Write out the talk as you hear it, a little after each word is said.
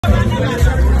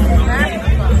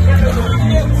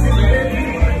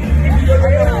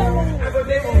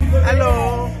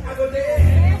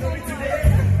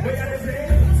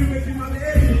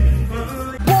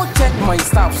my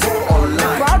stuff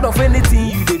online. Proud of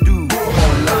anything you they do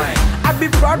online. I be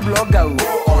proud blogger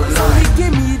online.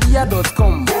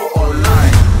 SammyKaymedia.com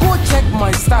online. Go check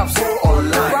my stuff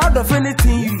online. Proud of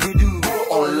anything you they do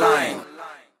online.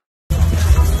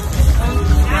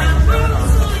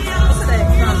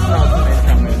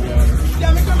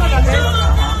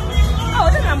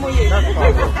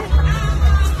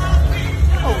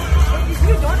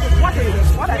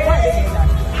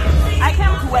 I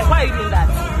came to work. Why are you doing that?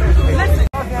 Listen.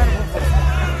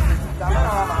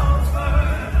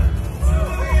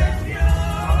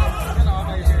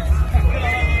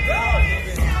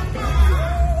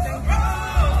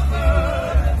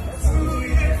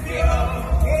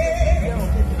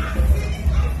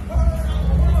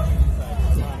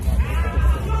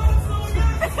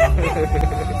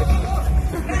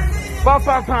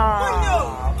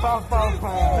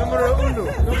 Numero uno.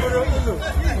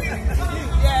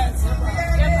 Yes.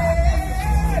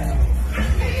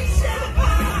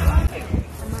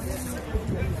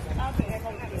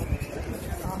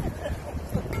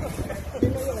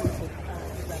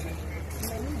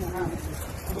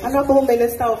 Honorable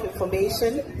Minister of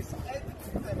Information,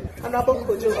 Honorable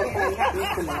Kwaju,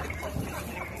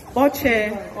 Board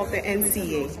Chair of the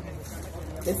NCA,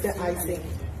 Mr. Isaac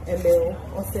Emil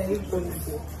Osei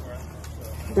Bonsu,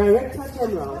 Director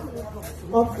General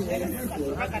of the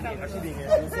NCA,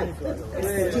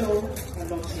 Mr. Joe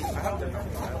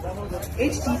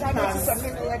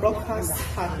h0t broadcast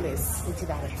partners,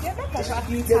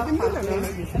 distributor partners,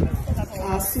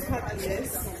 super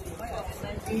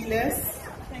dealers,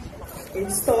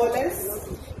 installers,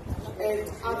 and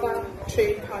other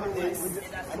trade partners,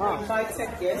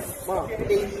 invited guests,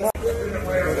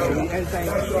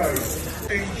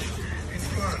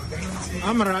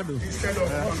 Amerado.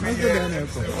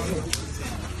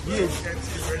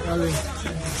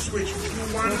 Switch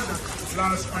one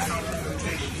last final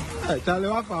presentation. Tell you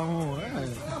what for home.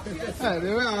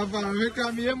 They were a family.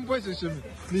 Me position.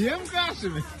 Me cash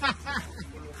me.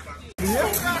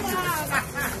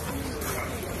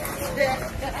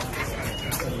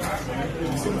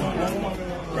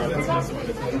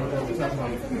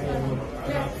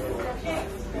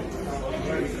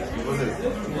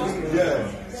 Yeah.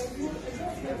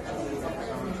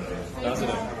 That's it.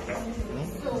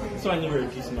 So I never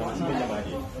refuse my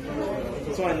body.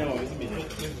 So I never was be here.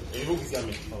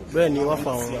 When you are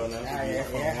found.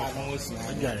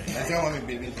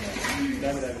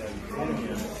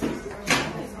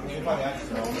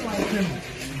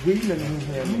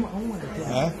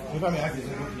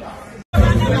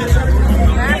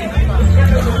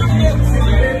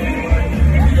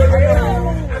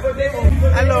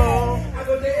 Hello.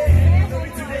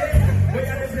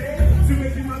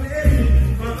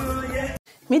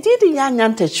 Me did young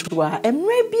chua and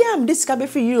maybe I'm discovered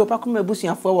for Europe. I come a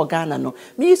for Ghana. No,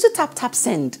 me used to tap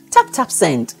send.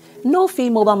 No fee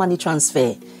mobile money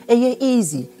transfer. Eye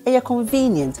easy, eye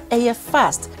convenient, eye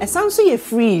fast, and sounds so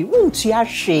free. Won't you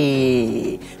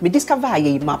share? Me discover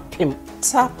ye mapim.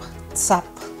 Tap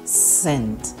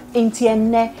send.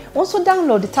 Intienne also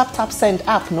download the tap send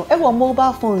app no ever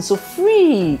mobile phone so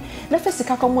free. Na first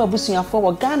ka come abusuya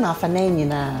for Ghana fa na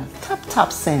nyina.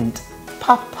 Tap send.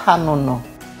 Papa no.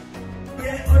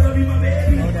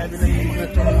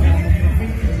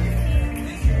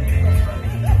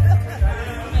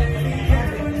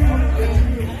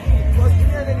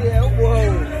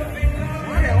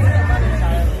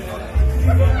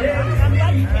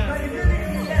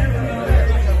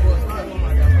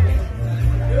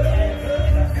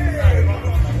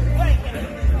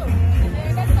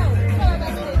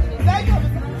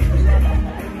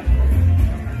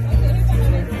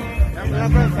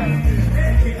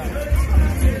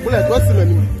 What's the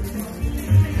name?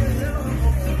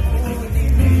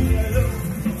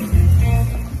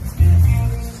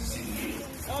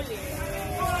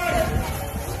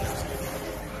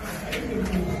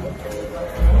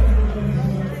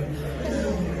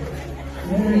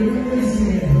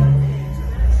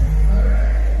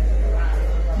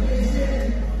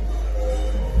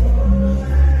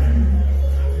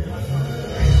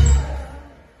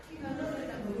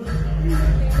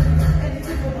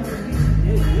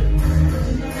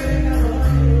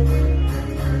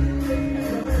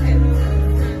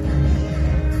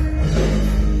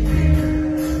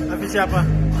 Siapa?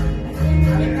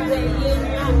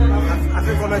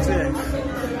 Afia Schwarzenegger.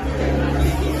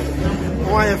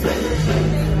 Why Efya?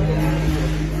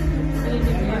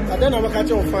 And then I'm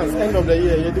catching on fans. End of the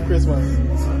year, you do Christmas.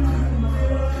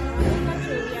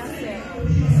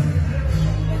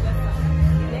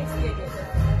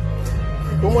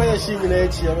 Don't want to see you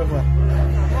next year,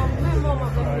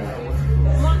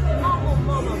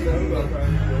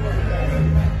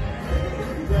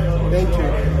 Thank you.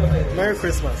 Merry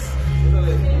Christmas.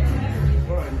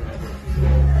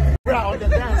 We're on the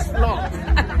dance floor.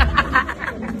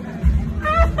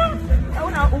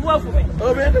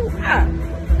 Oh, man.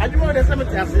 I do want to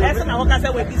Sammykaymedia. That's not what I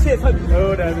said. Be safe.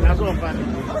 Oh, that's not funny.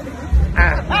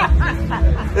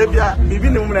 Efya, maybe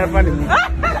no one ever funny.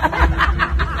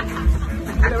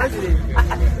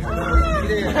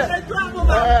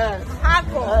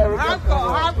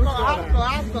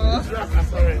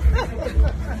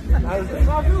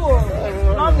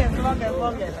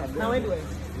 Now anyway.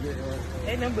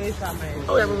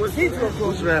 Oh, yeah, but what's it?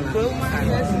 Who's running?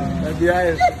 What's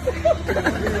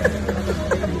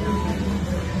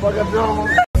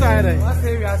the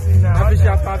area scene now?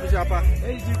 Afia Schwarzenegger.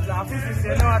 Egypt, Africa,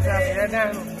 say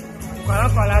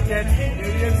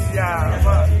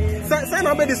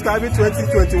now, describe it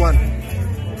 2021.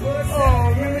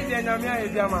 Oh, maybe the Anamoah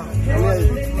is Jama. And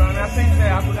I think I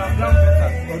could have done better.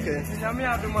 Okay.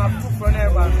 Anamoah do my food for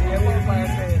never.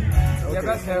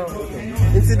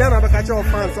 It's the then I catch your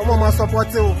fans. Some of my support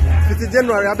till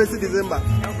January, I see December.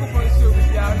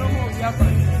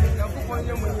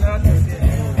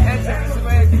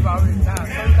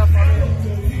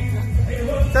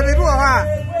 So people are,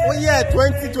 oh yeah,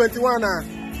 2021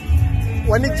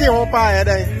 when it came up ahead.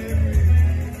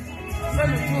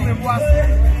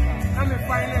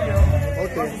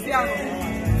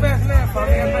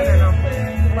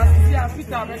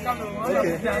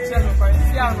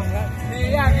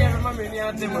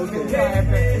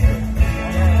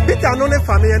 Peter no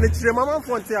family and it's mama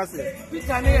phone to us.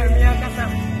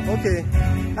 Okay.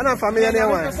 And I'm family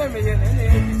anyway.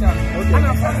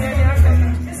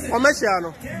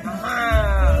 Omeshiano.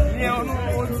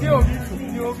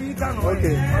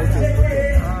 Okay.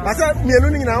 I said me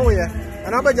running now here.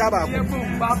 And I'm a job. Okay.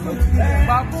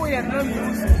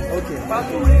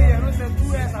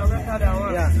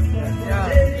 Yeah.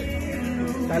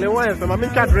 Tell you what, I'm in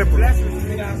cat rep.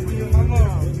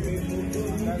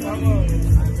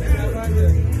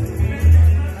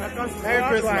 Merry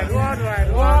Christmas. Worldwide.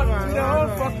 The whole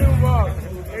fucking world.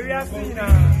 Area scene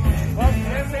now.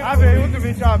 I've been able to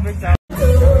be sharp. Big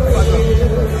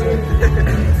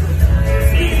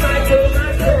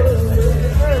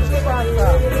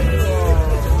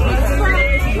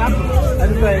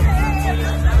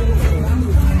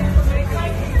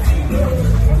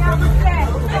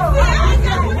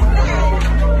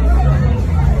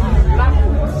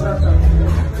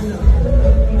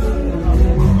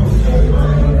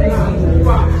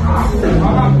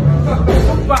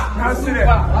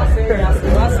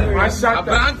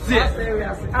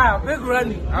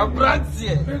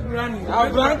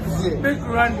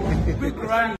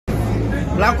running.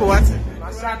 Black what?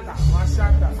 Shatta.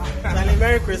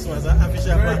 Merry Christmas.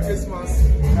 Merry Christmas.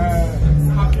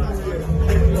 Happy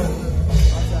New Year.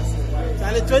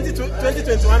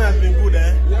 2021 has been good, eh?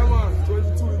 Yeah, man.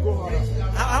 22 we go hard.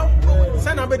 How?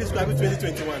 Say number describe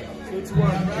 2021.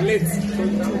 21 late.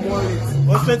 22 more late.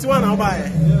 Was 21 how by?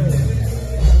 Yes.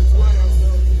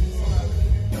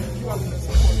 21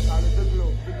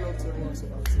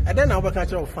 and then I'll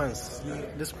catch our fans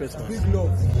this Christmas. Big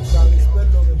love. Shall we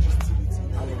spread love and positivity?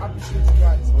 I will appreciate you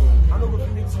guys. I'm not going to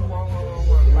meet you one.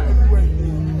 Like everywhere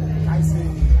you I say,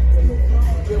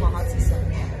 play my heart inside.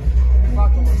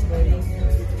 Part of my story.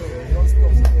 Don't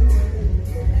stop.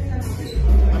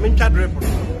 I'm in Chad Rep.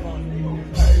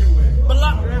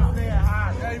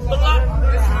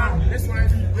 This one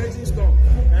is Raging Storm.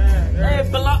 Hey,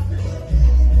 Bala.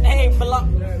 Hey, Bala.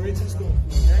 Raging Storm.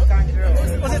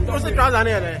 What's the crowd on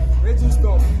here then? Raging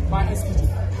Storm by SPG.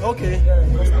 Okay.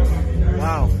 Yeah,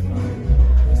 wow.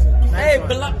 Hey,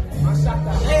 Bala.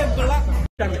 Hey, Bala.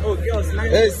 Oh, girls, nice.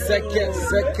 Hey, second.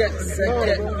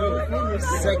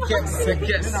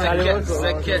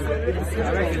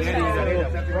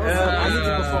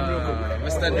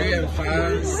 Mr. Dream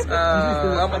fans.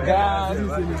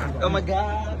 Oh my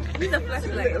God. With the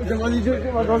flashlight.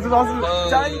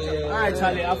 Alright,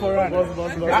 Charlie, I'll run.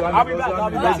 I'll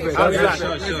be back.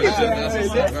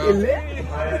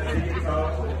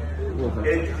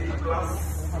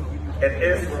 And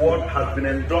S1 has been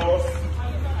endorsed.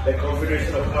 The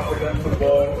Confederation of African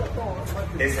Football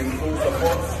is in full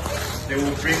support. They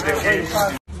will bring the game.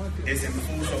 Is in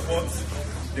full support.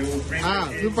 They will bring the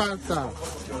game. Superstar.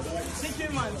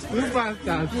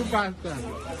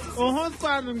 Oh, hot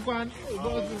part and one.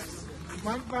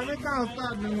 Man, I can't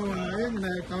start no more. I ain't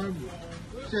like how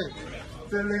check.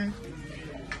 Selling.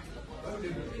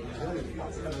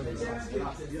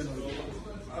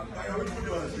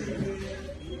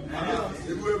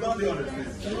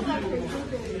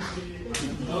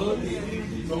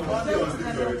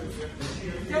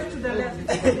 Just to the left.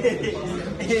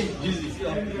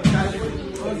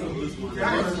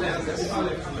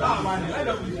 Oh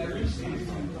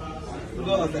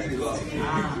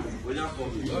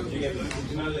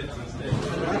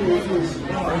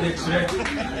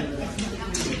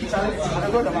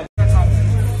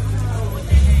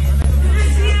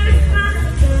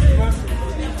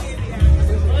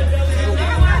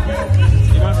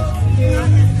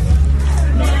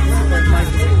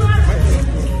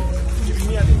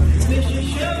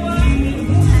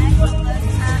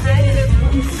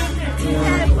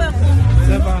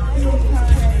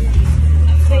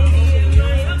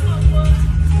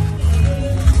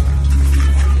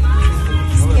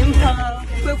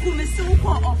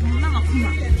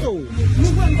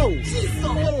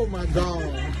my God.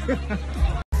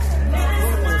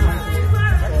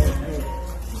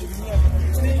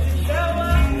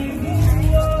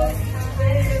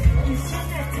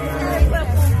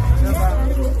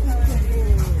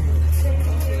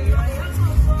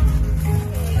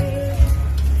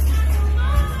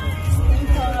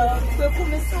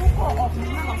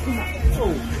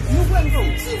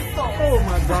 Oh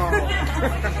my God.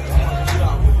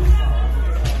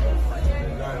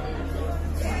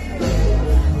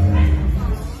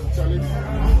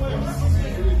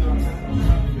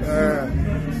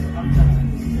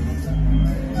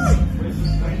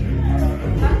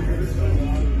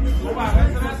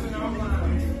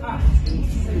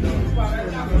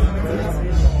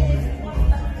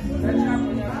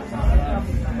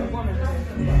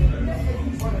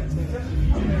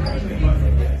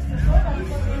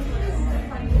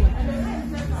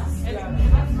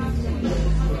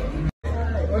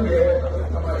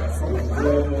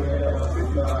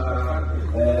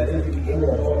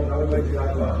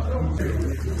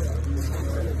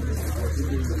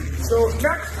 So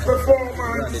next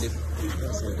performance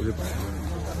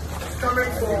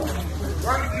coming from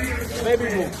one Baby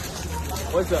boom.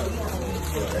 What's up?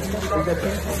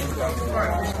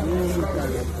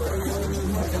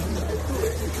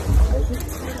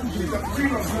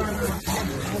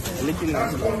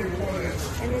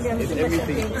 It's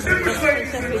everything.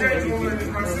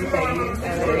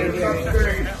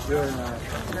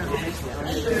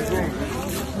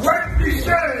 Wendy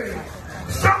say,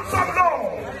 shout some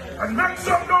noise and make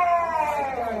some noise.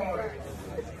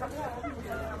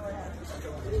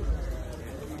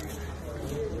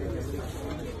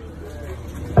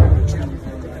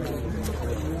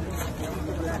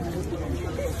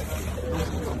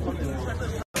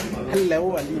 Hello,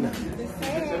 Alina.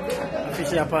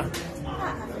 Fishy Apa.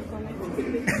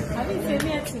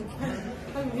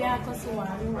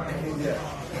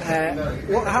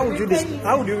 How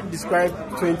would you describe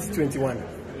 2021?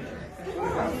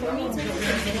 For me,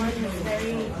 2021 was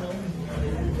very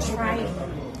trying.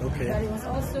 Okay. But it was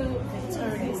also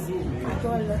victorious. I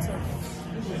got a lot of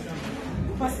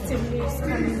positive news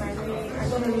coming my way. I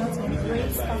got a lot of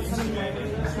great stuff coming my way.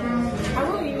 I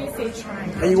won't even say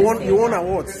trying. And you won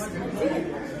awards? I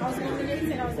was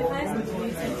nominated. I was the highest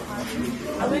nominated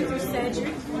artist. I went through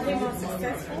surgery, came out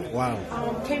successful. Wow.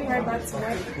 Came right back to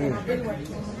work, and I've been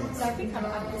working. So I think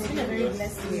it's been a very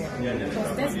blessed year. Because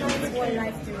despite what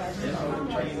life threw at me,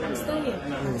 I'm still here.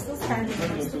 I'm still standing.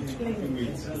 I'm still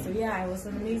playing. So yeah, it was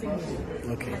an amazing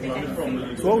year. Okay. I think I can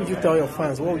say. So what would you tell your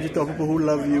fans? What would you tell people who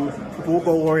love you? People who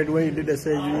got worried when you did the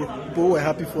surgery? People who were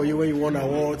happy for you when you won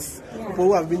awards? People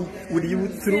who have been with you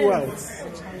throughout?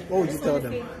 What would you tell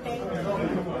them?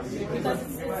 Because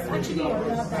it's actually your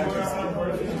love that keeps me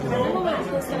going. I remember when I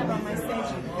posted about my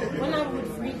surgery, when I would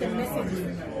read the messages,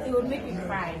 it would make me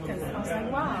cry because I was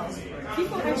like, wow,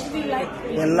 people actually like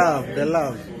me. The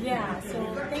love. Yeah, so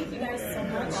thank you guys so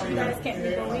much. You guys kept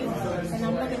me going, and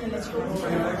I'm not going to let you go.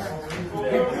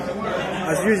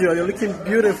 As usual, you're looking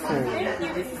beautiful. Thank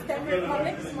you. This is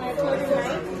stonebwoy, my clothing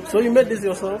line. So you made this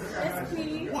yourself? Yes,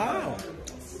 please. Wow.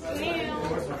 Yeah.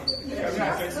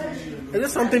 Is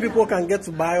this something people can get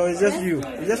to buy, or is just you?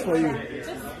 It's just for you?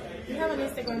 We have an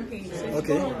Instagram page. So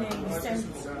okay. Go and then you send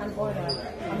an order. I'm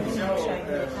going to make sure I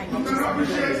get you something.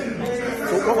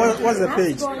 So what's the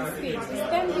page? Go on stage. It's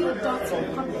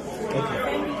stonebwoy.com.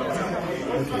 Okay.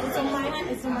 It's on my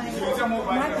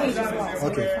page as well. So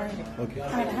okay. Okay.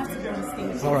 Alright, I have to go on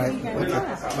stage. All right. Okay.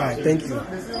 All right. Thank you.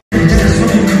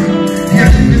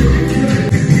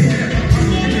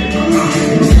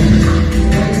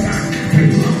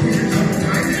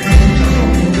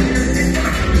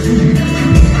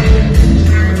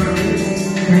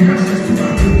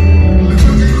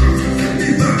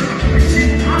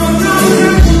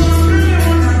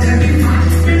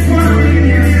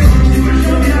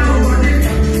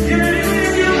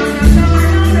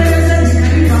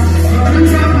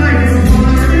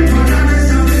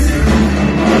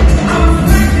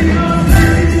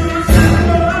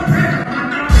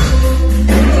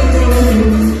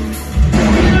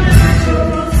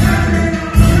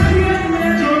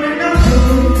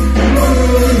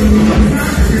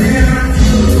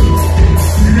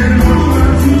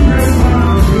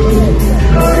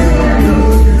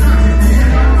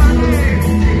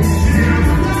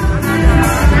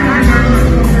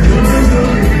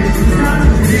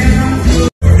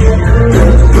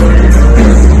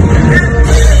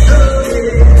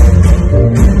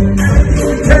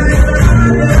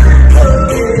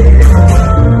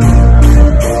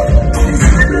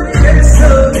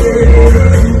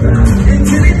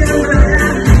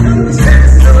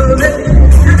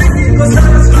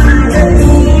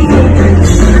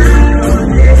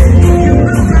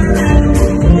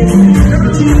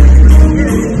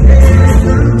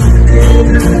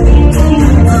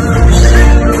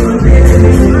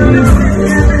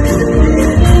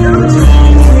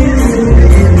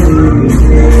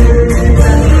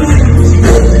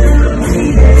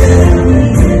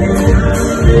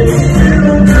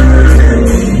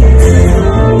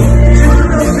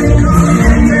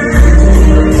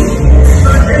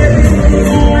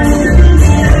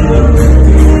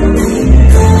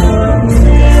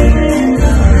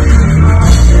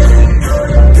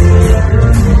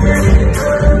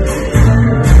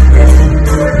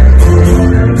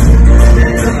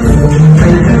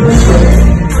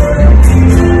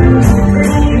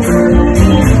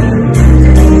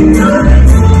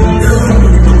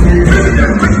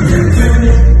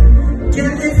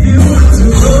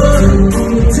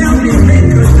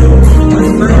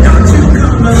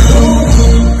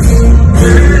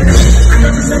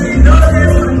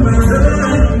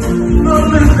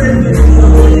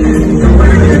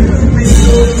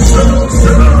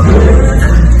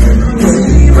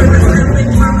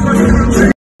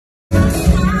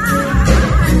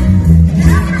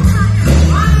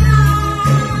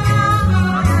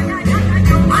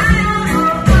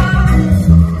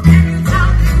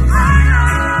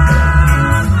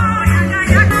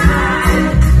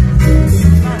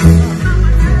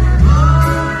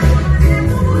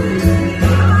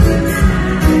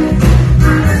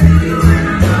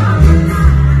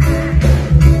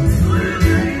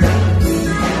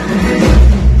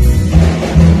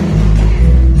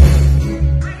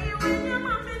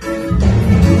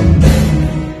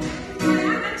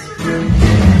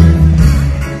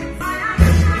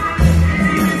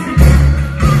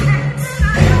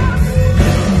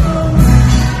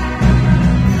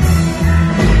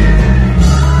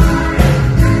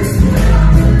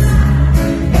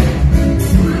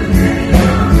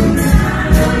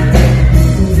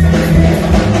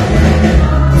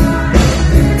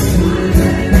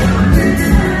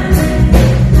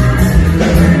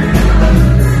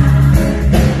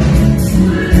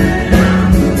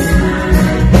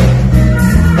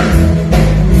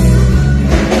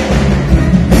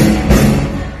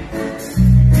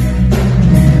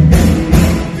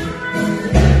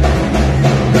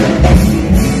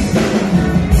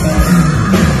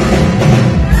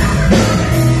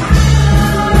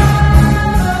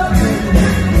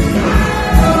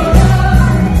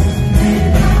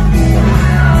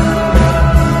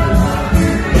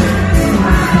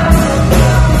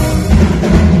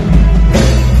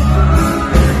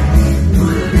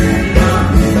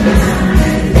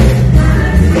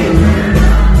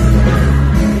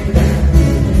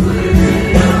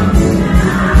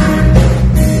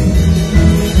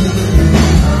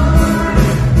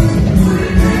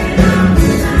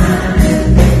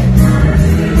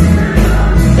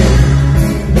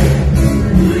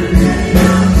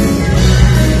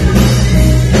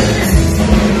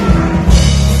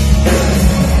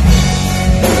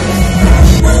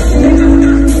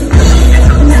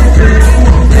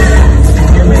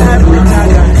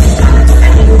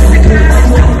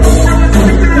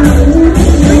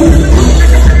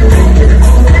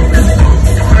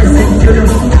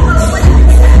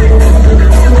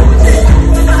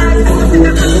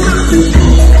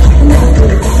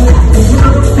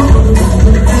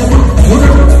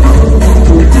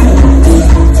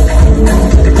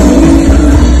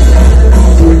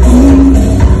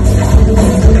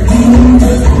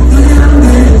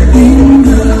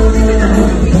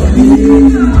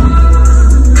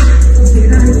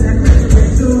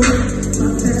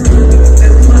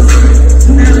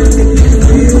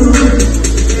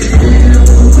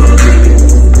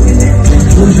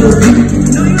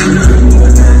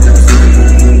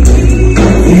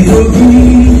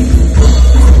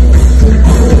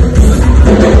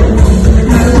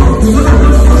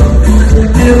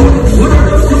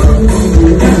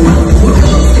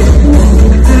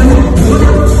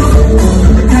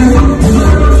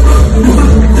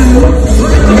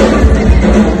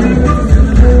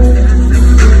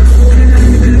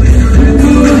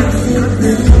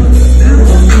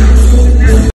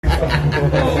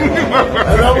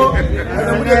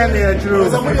 true.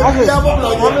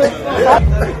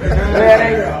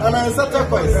 And I'm such a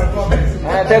voice.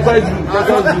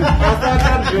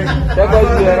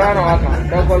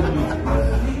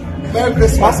 Merry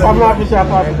Christmas. I'm not sure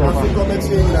about it.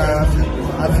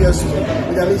 Afia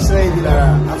Schwarzenegger.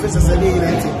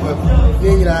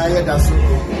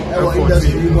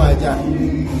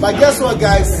 But guess what,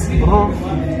 guys?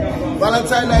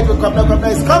 Valentine night with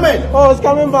Kwami is coming. Oh, it's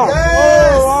coming back.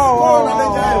 Yes. Oh,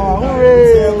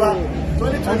 wow.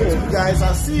 2022, guys.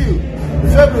 I'll see you.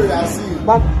 February, I'll see you.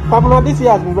 But Pamela, this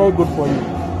year has been very good for you.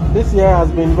 This year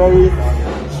has been very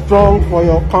strong for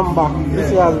your comeback.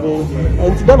 This year has been,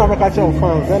 and you don't have a catcher of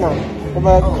fans. Then I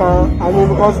mean,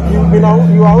 because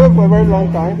you are away for a very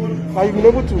long time, but you've been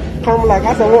able to come like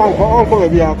I said, uncle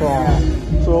maybe.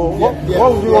 So what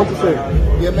would you want to say?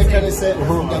 The mechanic said the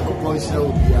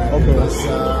show because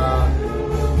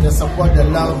the support, the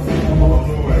love,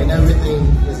 and everything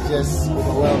is just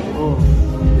overwhelming.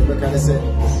 The mechanic said,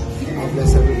 God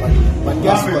bless everybody. But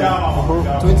guess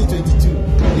what? 2022,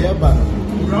 yeah, but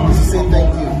to say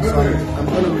thank you. So I'm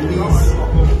going to release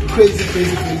crazy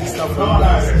stuff from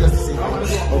class just to say thank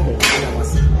you. Okay.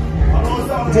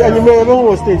 And you may have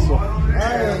on stage, so.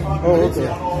 Oh, okay.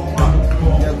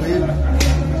 Yeah, baby.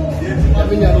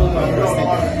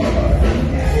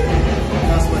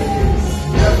 That's what it is.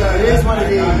 It is what it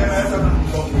is.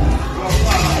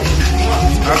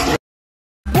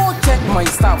 Go check my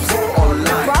stuff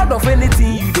online. Proud of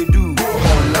anything you they do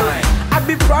online. I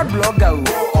be proud blogger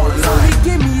online.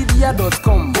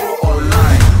 Sammykaymedia.com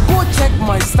online. Go check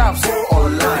my stuff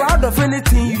online. Proud of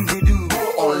anything you